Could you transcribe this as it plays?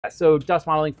So dust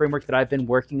modeling framework that I've been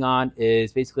working on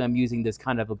is basically I'm using this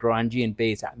kind of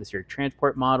Lagrangian-based atmospheric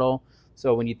transport model.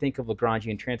 So when you think of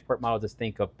Lagrangian transport model, just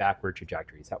think of backward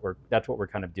trajectories. That's what we're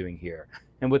kind of doing here.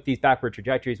 And with these backward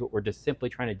trajectories, what we're just simply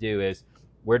trying to do is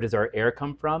where does our air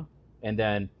come from? And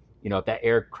then, if that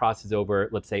air crosses over,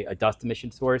 let's say, a dust emission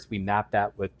source, we map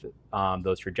that with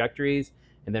those trajectories.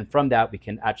 And then from that, we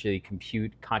can actually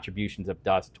compute contributions of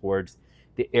dust towards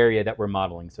the area that we're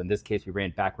modeling. So in this case, we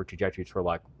ran backward trajectories for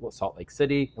like Salt Lake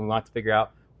City, and we want to figure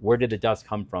out where did the dust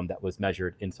come from that was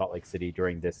measured in Salt Lake City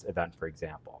during this event, for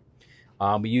example.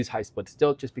 We use high split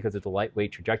stilt just because it's a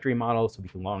lightweight trajectory model, so we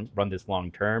can run this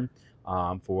long term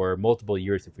for multiple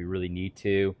years if we really need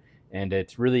to. And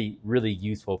it's really, really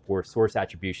useful for source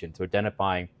attribution, so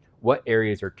identifying what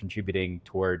areas are contributing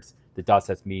towards the dust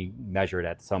that's being measured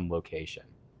at some location.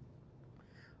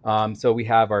 So we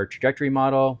have our trajectory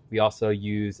model. We also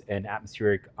use an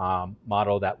atmospheric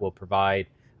model that will provide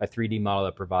a 3D model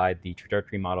that provide the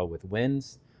trajectory model with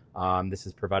winds. This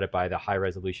is provided by the high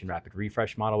resolution rapid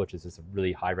refresh model, which is just a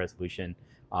really high resolution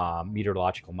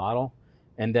meteorological model.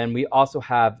 And then we also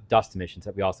have dust emissions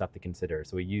that we also have to consider.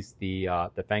 So we use the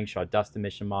Fangshaw dust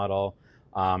emission model.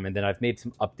 And then I've made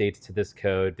some updates to this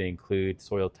code that include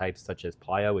soil types such as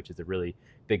playa, which is a really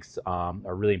big,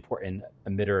 a really important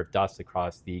emitter of dust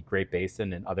across the Great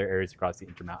Basin and other areas across the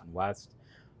Intermountain West.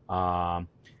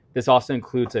 This also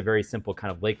includes a very simple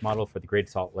kind of lake model for the Great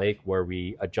Salt Lake, where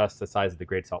we adjust the size of the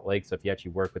Great Salt Lake. So if you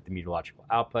actually work with the meteorological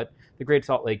output, the Great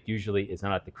Salt Lake usually is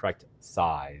not at the correct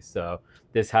size. So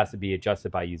this has to be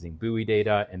adjusted by using buoy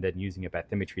data and then using a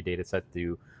bathymetry data set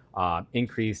to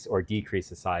increase or decrease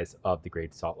the size of the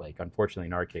Great Salt Lake. Unfortunately,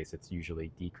 in our case, it's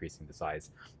usually decreasing the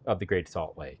size of the Great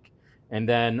Salt Lake. And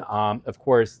then, of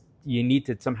course, you need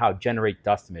to somehow generate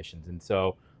dust emissions. And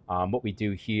so what we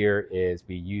do here is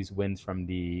we use winds from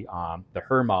the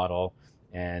HER model,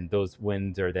 and those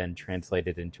winds are then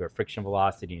translated into a friction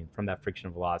velocity. And from that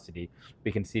friction velocity,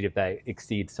 we can see if that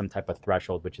exceeds some type of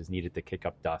threshold, which is needed to kick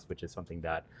up dust, which is something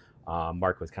that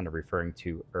Mark was kind of referring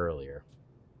to earlier.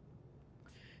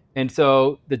 And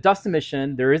so the dust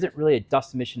emission, there isn't really a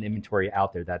dust emission inventory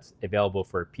out there that's available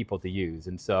for people to use.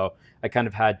 And so I kind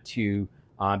of had to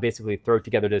basically throw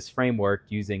together this framework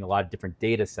using a lot of different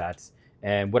data sets.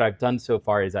 And what I've done so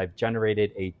far is I've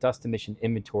generated a dust emission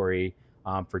inventory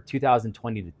for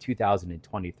 2020 to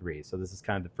 2023. So this is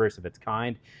kind of the first of its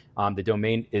kind. The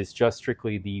domain is just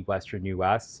strictly the Western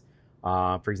US.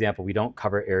 For example, we don't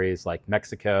cover areas like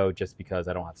Mexico just because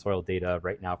I don't have soil data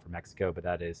right now for Mexico, but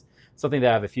that is something that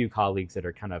I have a few colleagues that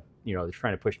are kind of, they're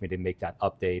trying to push me to make that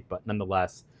update. But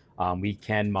nonetheless, we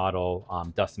can model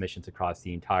dust emissions across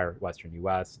the entire Western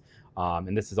US.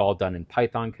 And this is all done in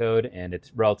Python code, and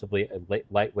it's relatively a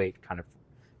lightweight kind of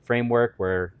framework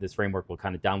where this framework will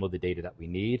kind of download the data that we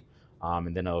need.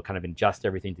 And then it'll kind of ingest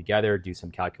everything together, do some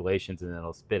calculations, and then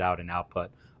it'll spit out an output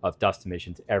of dust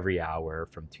emissions every hour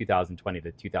from 2020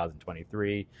 to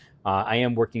 2023. I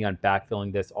am working on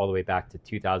backfilling this all the way back to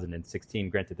 2016.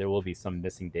 Granted, there will be some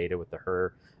missing data with the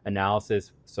HER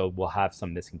analysis, so we'll have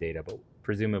some missing data, but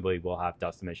presumably we'll have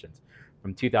dust emissions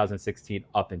from 2016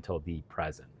 up until the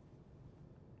present.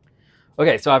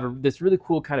 Okay, so I have this really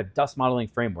cool kind of dust modeling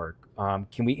framework.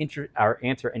 Can we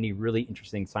answer any really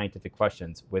interesting scientific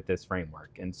questions with this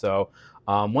framework? And so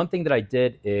one thing that I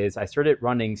did is I started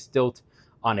running Stilt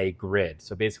on a grid.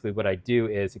 So basically what I do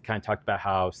is it kind of talked about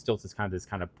how Stilt is kind of this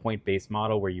kind of point-based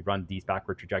model where you run these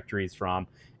backward trajectories from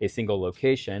a single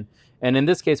location. And in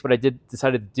this case, what I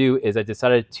decided to do is I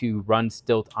decided to run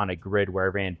Stilt on a grid where I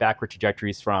ran backward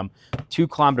trajectories from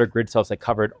 2-kilometer grid cells that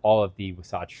covered all of the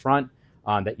Wasatch Front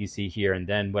that you see here. And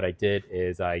then what I did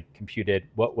is I computed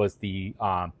what was the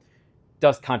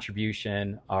dust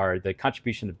contribution, or the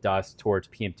contribution of dust towards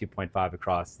PM 2.5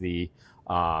 across the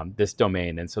this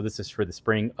domain. And so this is for the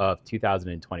spring of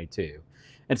 2022.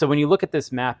 And so when you look at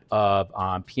this map of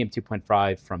PM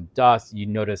 2.5 from dust, you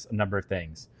notice a number of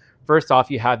things. First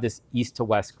off, you have this east to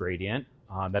west gradient.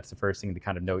 That's the first thing to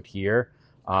kind of note here.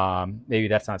 Maybe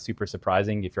that's not super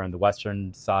surprising. If you're on the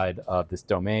western side of this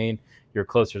domain, you're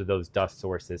closer to those dust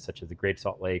sources such as the Great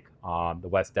Salt Lake, the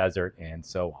West Desert, and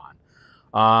so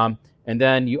on. And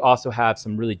then you also have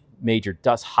some really major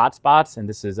dust hotspots, and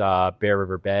this is Bear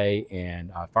River Bay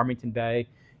and Farmington Bay.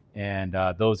 And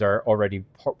those are already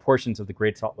portions of the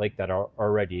Great Salt Lake that are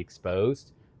already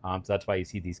exposed. So that's why you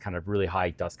see these kind of really high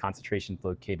dust concentrations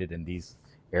located in these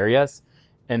areas.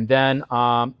 And then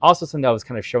also something that was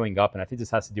kind of showing up, and I think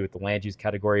this has to do with the land use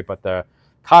category, but the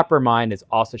copper mine is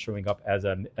also showing up as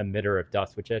an emitter of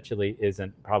dust, which actually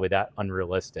isn't probably that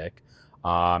unrealistic.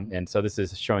 And so this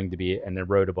is showing to be an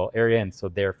erodible area, and so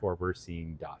therefore we're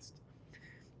seeing dust.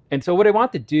 And so what I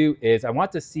want to do is I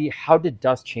want to see how did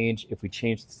dust change if we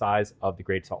change the size of the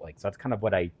Great Salt Lake. So that's kind of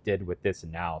what I did with this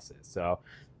analysis. So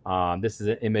this is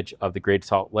an image of the Great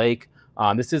Salt Lake.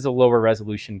 This is a lower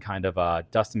resolution kind of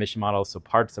dust emission model. So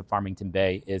parts of Farmington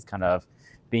Bay is kind of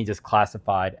being just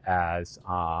classified as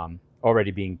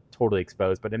already being totally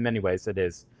exposed, but in many ways it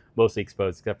is mostly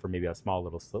exposed except for maybe a small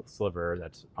little sliver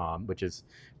that's which is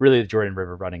really the Jordan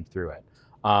River running through it.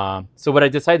 So what I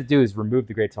decided to do is remove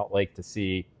the Great Salt Lake to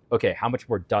see, okay, how much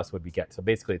more dust would we get? So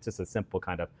basically it's just a simple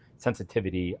kind of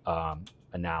sensitivity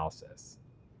analysis.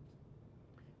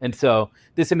 And so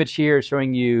this image here is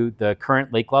showing you the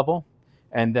current lake level,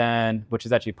 and then, which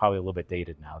is actually probably a little bit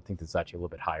dated now. I think this is actually a little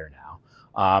bit higher now.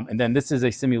 And then this is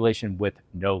a simulation with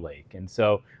no lake. And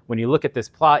so when you look at this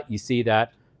plot, you see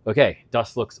that, okay,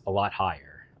 dust looks a lot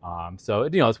higher. So,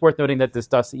 it's worth noting that this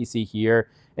dust that you see here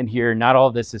and here, not all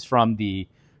of this is from the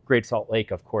Great Salt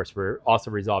Lake. Of course, we're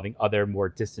also resolving other more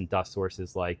distant dust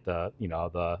sources like the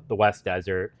West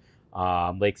Desert,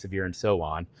 Lake Sevier, and so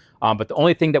on. But the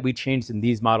only thing that we changed in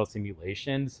these model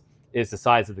simulations is the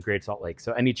size of the Great Salt Lake.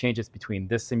 So any changes between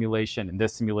this simulation and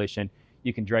this simulation,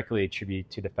 you can directly attribute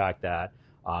to the fact that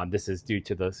this is due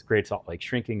to the Great Salt Lake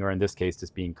shrinking, or in this case,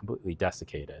 just being completely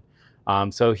desiccated.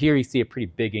 So here you see a pretty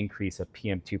big increase of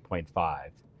PM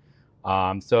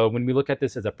 2.5. So when we look at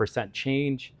this as a percent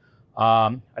change,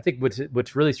 I think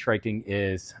what's really striking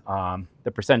is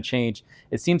the percent change.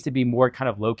 It seems to be more kind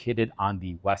of located on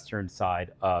the western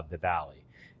side of the valley.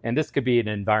 And this could be an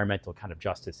environmental kind of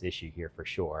justice issue here for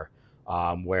sure,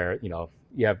 where, you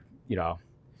have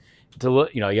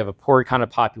a poor kind of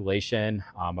population,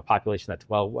 a population that's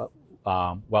well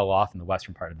off in the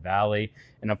western part of the valley.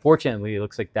 And unfortunately, it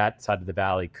looks like that side of the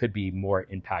valley could be more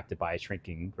impacted by a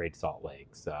shrinking Great Salt Lake.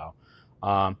 So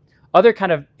other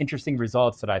kind of interesting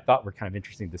results that I thought were kind of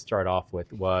interesting to start off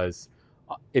with was,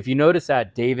 if you notice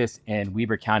at Davis and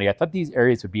Weber County, I thought these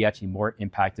areas would be actually more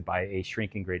impacted by a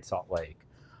shrinking Great Salt Lake.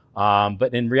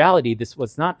 But in reality, this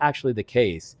was not actually the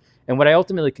case. And what I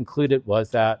ultimately concluded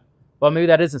was that, well, maybe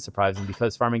that isn't surprising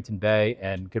because Farmington Bay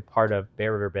and good part of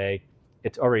Bear River Bay,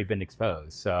 it's already been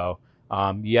exposed. So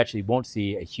you actually won't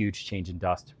see a huge change in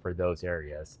dust for those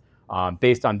areas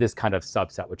based on this kind of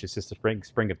subset, which is just the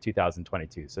spring of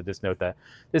 2022. So just note that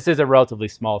this is a relatively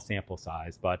small sample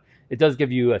size, but it does give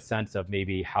you a sense of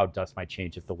maybe how dust might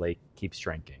change if the lake keeps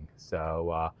shrinking.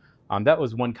 So that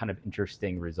was one kind of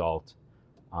interesting result.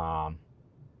 Now,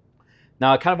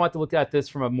 I kind of want to look at this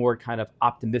from a more kind of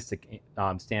optimistic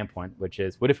standpoint, which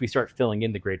is, what if we start filling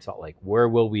in the Great Salt Lake? Where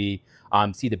will we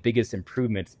see the biggest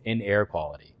improvements in air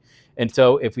quality? And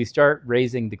so if we start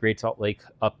raising the Great Salt Lake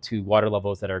up to water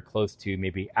levels that are close to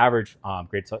maybe average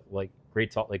Great Salt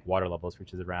Lake water levels,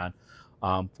 which is around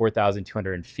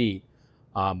 4,200 feet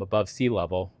above sea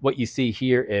level, what you see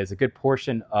here is a good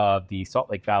portion of the Salt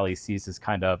Lake Valley sees this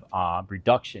kind of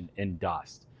reduction in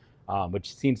dust.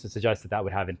 Which seems to suggest that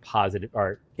would have a positive,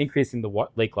 or increasing the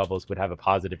lake levels would have a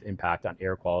positive impact on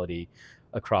air quality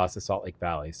across the Salt Lake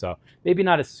Valley. So maybe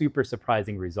not a super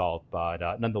surprising result, but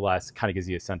nonetheless kind of gives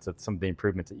you a sense of some of the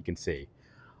improvements that you can see.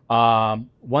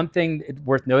 One thing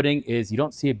worth noting is you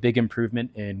don't see a big improvement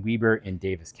in Weber and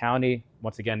Davis County.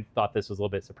 Once again, thought this was a little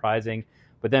bit surprising,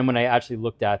 but then when I actually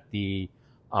looked at the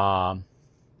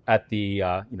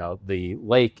the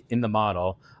lake in the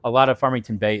model, a lot of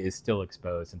Farmington Bay is still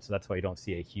exposed, and so that's why you don't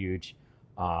see a huge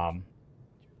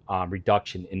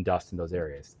reduction in dust in those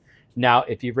areas. Now,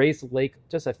 if you raise the lake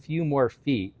just a few more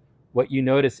feet, what you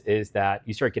notice is that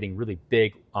you start getting really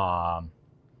big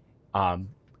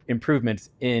improvements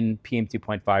in PM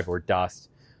 2.5 or dust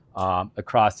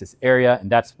across this area, and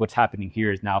that's what's happening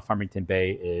here. Is now Farmington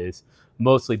Bay is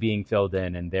mostly being filled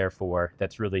in, and therefore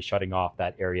that's really shutting off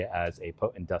that area as a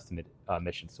potent dust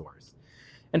emission source.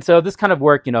 And so this kind of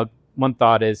work, one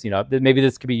thought is, maybe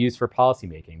this could be used for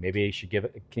policymaking. Maybe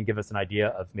it can give us an idea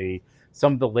of maybe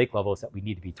some of the lake levels that we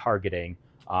need to be targeting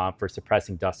for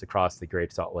suppressing dust across the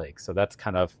Great Salt Lake. So that's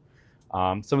kind of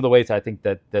some of the ways I think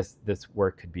that this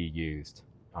work could be used.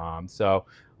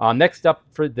 Next up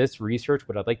for this research,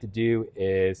 what I'd like to do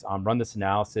is run this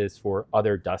analysis for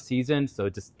other dust seasons, so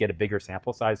just get a bigger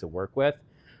sample size to work with.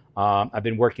 I've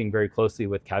been working very closely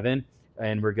with Kevin,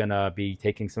 and we're going to be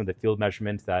taking some of the field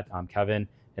measurements that Kevin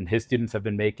and his students have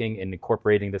been making and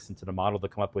incorporating this into the model to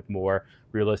come up with more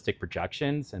realistic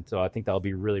projections. And so I think that'll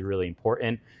be really, really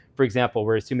important. For example,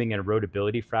 we're assuming an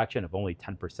erodibility fraction of only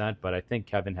 10%, but I think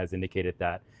Kevin has indicated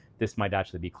that this might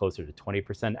actually be closer to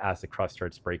 20% as the crust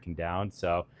starts breaking down.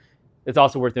 So it's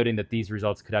also worth noting that these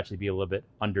results could actually be a little bit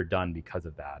underdone because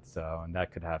of that. So, and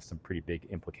that could have some pretty big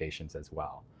implications as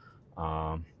well.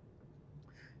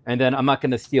 And then I'm not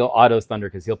going to steal Otto's thunder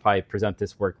because he'll probably present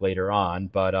this work later on.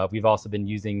 But we've also been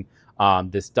using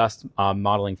this dust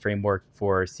modeling framework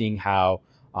for seeing how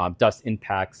dust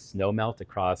impacts snowmelt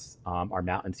across our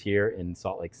mountains here in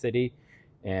Salt Lake City.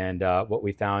 And what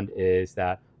we found is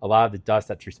that a lot of the dust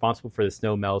that's responsible for the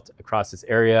snowmelt across this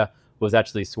area was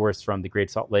actually sourced from the Great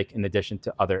Salt Lake, in addition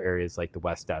to other areas like the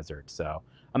West Desert. So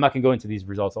I'm not going to go into these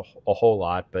results a whole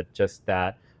lot, but just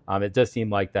that it does seem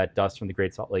like that dust from the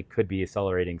Great Salt Lake could be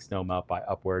accelerating snowmelt by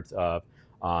upwards of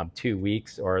 2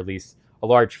 weeks, or at least a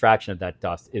large fraction of that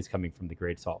dust is coming from the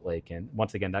Great Salt Lake. And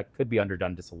once again, that could be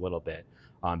underdone just a little bit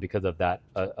because of that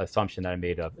assumption that I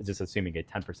made of just assuming a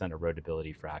 10%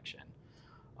 erodibility fraction.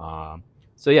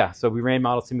 So we ran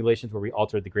model simulations where we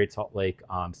altered the Great Salt Lake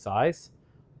size,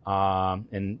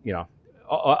 and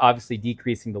obviously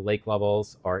decreasing the lake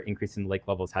levels or increasing the lake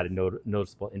levels had a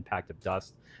noticeable impact of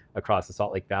dust across the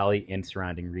Salt Lake Valley and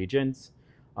surrounding regions.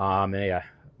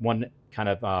 One kind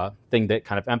of thing that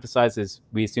kind of emphasizes,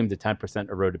 we assumed a 10%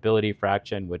 erodibility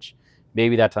fraction, which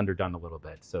maybe that's underdone a little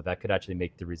bit. So that could actually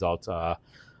make the results,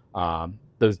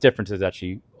 those differences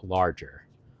actually larger.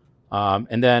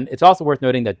 And then it's also worth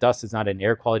noting that dust is not an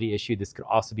air quality issue. This could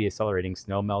also be accelerating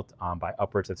snowmelt by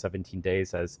upwards of 17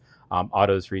 days, as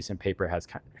Otto's recent paper has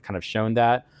kind of shown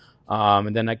that.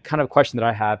 And then a kind of question that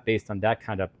I have based on that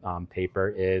kind of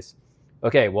paper is,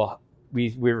 okay, well,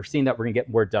 we were seeing that we're going to get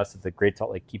more dust as the Great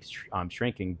Salt Lake keeps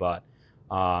shrinking, but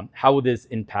how will this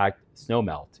impact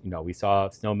snowmelt? We saw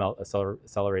snowmelt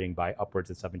accelerating by upwards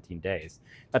of 17 days.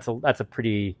 That's a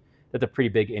pretty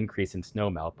big increase in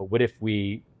snowmelt. But what if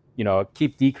we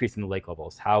keep decreasing the lake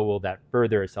levels? How will that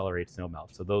further accelerate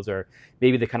snowmelt? So those are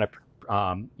maybe the kind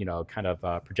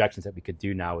of projections that we could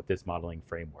do now with this modeling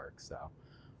framework. So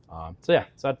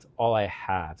that's all I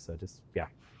have. So just